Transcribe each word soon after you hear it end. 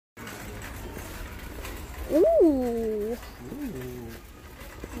Ooh.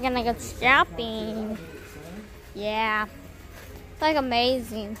 I'm gonna go shopping. Yeah. It's like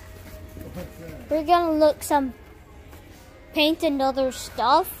amazing. We're gonna look some paint and other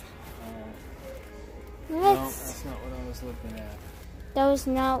stuff. No, that's not what I was looking at. That was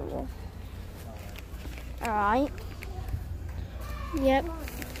not. Alright. Yep.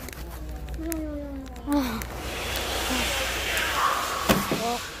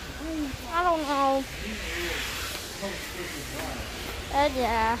 Well, I don't know.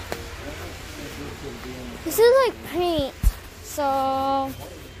 Yeah. This is like paint. So,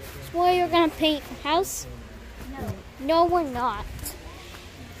 where you're gonna paint a house? No, we're not.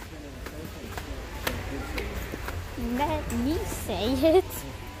 Let me say it.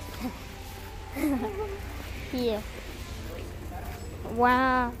 Yeah.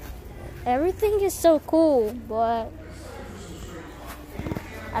 Wow. Everything is so cool, but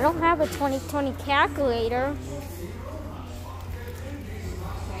I don't have a 2020 calculator.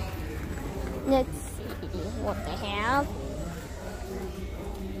 Let's see what they have.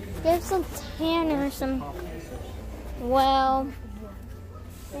 There's some tan or some. Well,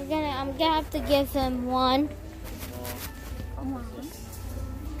 I'm gonna have to give them one.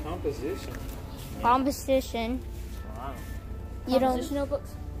 Composition. Wow. You don't. Composition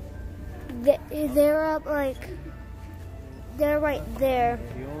notebooks? They're up like. They're right there.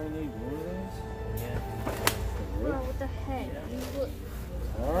 You only need one of those? Yeah. Bro, what the heck? These look,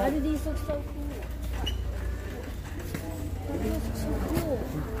 All why right. do these look so cool? Why do these look so cool?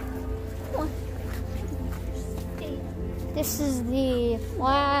 Come on. This is the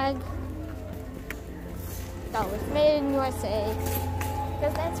flag that was made in USA.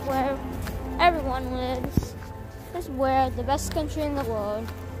 Because that's where everyone lives. That's where the best country in the world.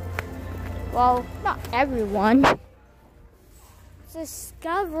 Well, not everyone.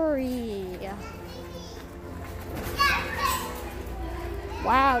 Discovery.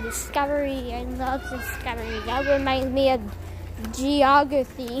 Wow, Discovery. I love Discovery. That reminds me of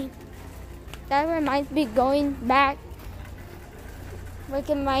geography. That reminds me going back,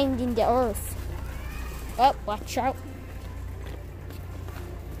 recommending the earth. Oh, watch out.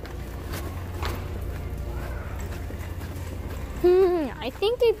 I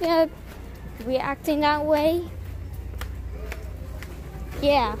think they've reacting that way.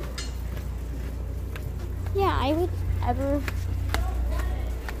 Yeah. Yeah, I would ever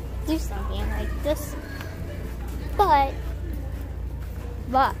do something like this. But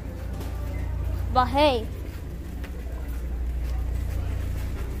hey.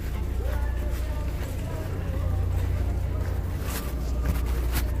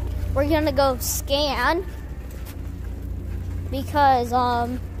 We're gonna go scan because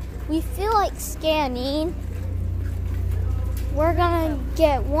we feel like scanning. We're gonna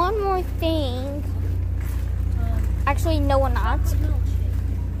get one more thing. Actually, no, we're not.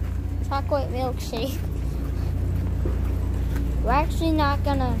 Chocolate milkshake. We're actually not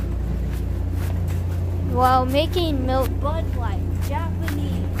gonna. Well, making milk. Bud Light,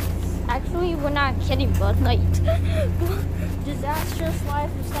 Japanese. Actually, we're not kidding, Bud Light. Disastrous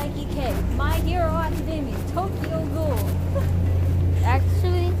Life of Psyche K. My Hero Academia, Tokyo Ghoul.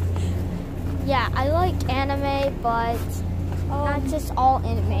 Actually, yeah, I like anime, but not just all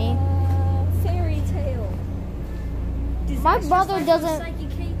anime. Fairy Tale. My Disastrous brother Life of doesn't. Psyche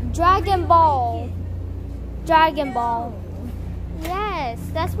K. Dragon Ball. Dragon No. Ball. Yes,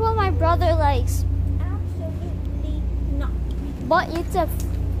 that's what my brother likes. Absolutely not. But it's an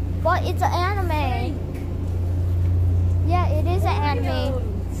anime. Yeah, it is an anime.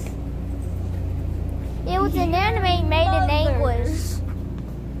 It was an anime made in English.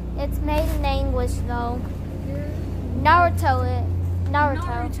 It's made in English though. Naruto.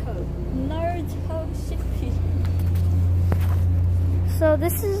 Naruto Shippuden. So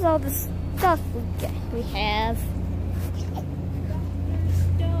this is all the stuff we have.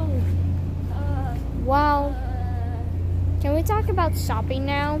 Wow. Can we talk about shopping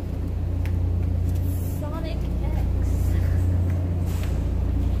now? Sonic X.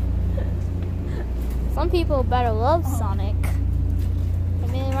 Some people better love Sonic. I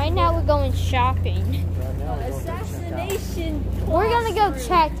mean, right now we're going shopping. Right now we're going to check out. Assassination. We're gonna go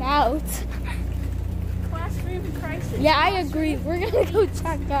check out. Classroom Crisis. Yeah, I agree. We're gonna go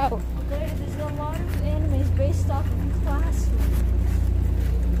check out. There's a lot of animes based off of Classroom.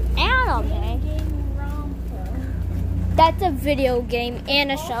 Anime. Game Rampa. That's a video game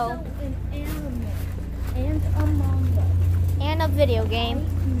and a show. Also an anime. And a manga. And a video game.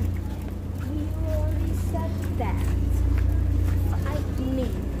 We already said that. Fight me.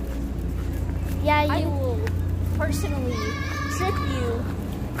 Yeah, I you will personally trip you.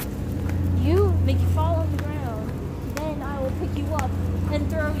 You make you fall on the ground.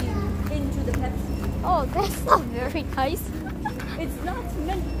 Oh, that's not very nice. It's not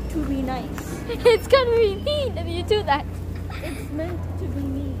meant to be nice. It's gonna be mean if you do that. It's meant to be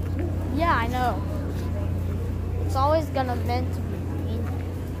mean. Yeah, I know. It's always gonna meant to be mean.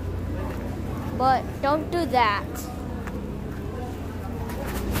 But don't do that.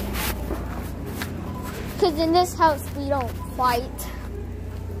 Because in this house, we don't fight.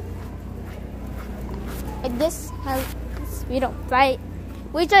 In this house, we don't fight.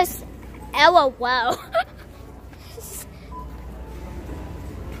 We just LOL.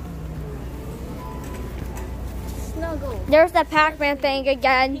 Snuggle. There's the Pac-Man thing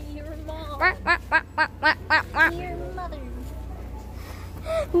again. Your mom. Wah, wah, wah, wah, wah, wah, wah. Your mother.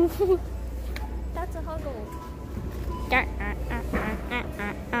 That's a huggle.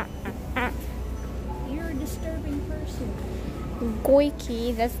 You're a disturbing person.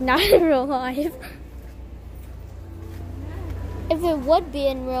 Goiki, that's not in real life. If it would be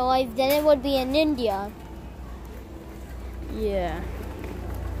in real life, then it would be in India. Yeah.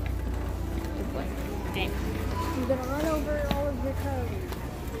 I'm gonna run over all of your toes.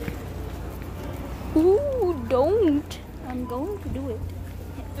 Ooh, don't. I'm going to do it.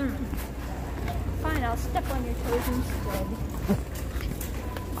 Fine, I'll step on your toes instead.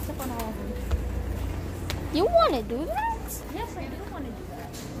 Step on all of them. You want to do that? Yes, I do want to do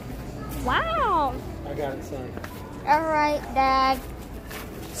that. Wow. I got it, son. All right, Dad.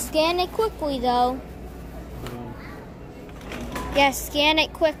 Scan it quickly, though. Yeah, scan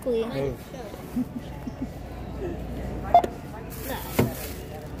it quickly. Move.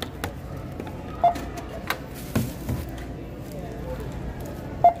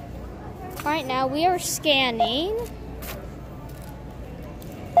 Right now, we are scanning.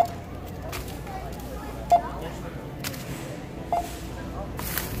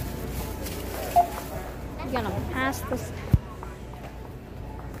 We're gonna pass this.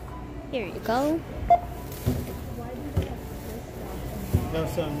 Here you go. No,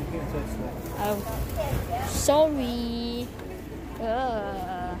 son, you can't touch that. Oh, sorry.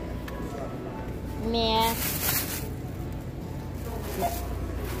 Meh.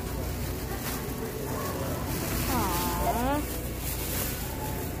 Aww.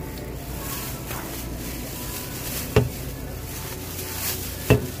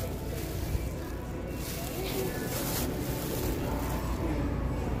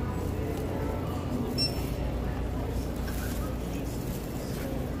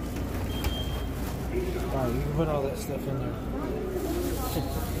 Wow, you can put all that stuff in there.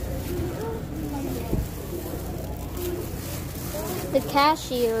 The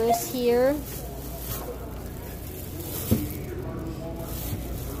cashier is here.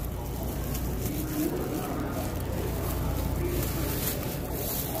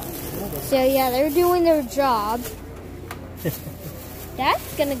 So yeah, they're doing their job.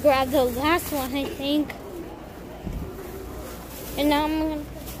 That's gonna grab the last one, I think. And now I'm gonna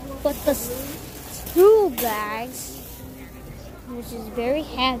put the two bags, which is very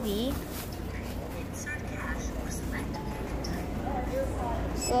heavy.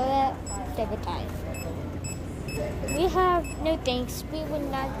 So that debit time. We have no thanks. We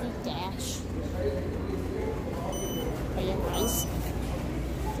would not do dash. Anyways,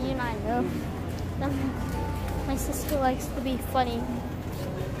 you and I know. My sister likes to be funny.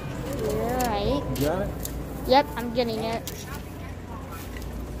 You're right. You got it? Yep, I'm getting it.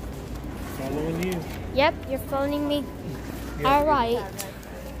 Following you. Yep, you're phoning me. All right.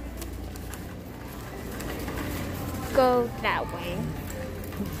 Go that way.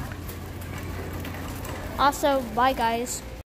 Also, bye guys.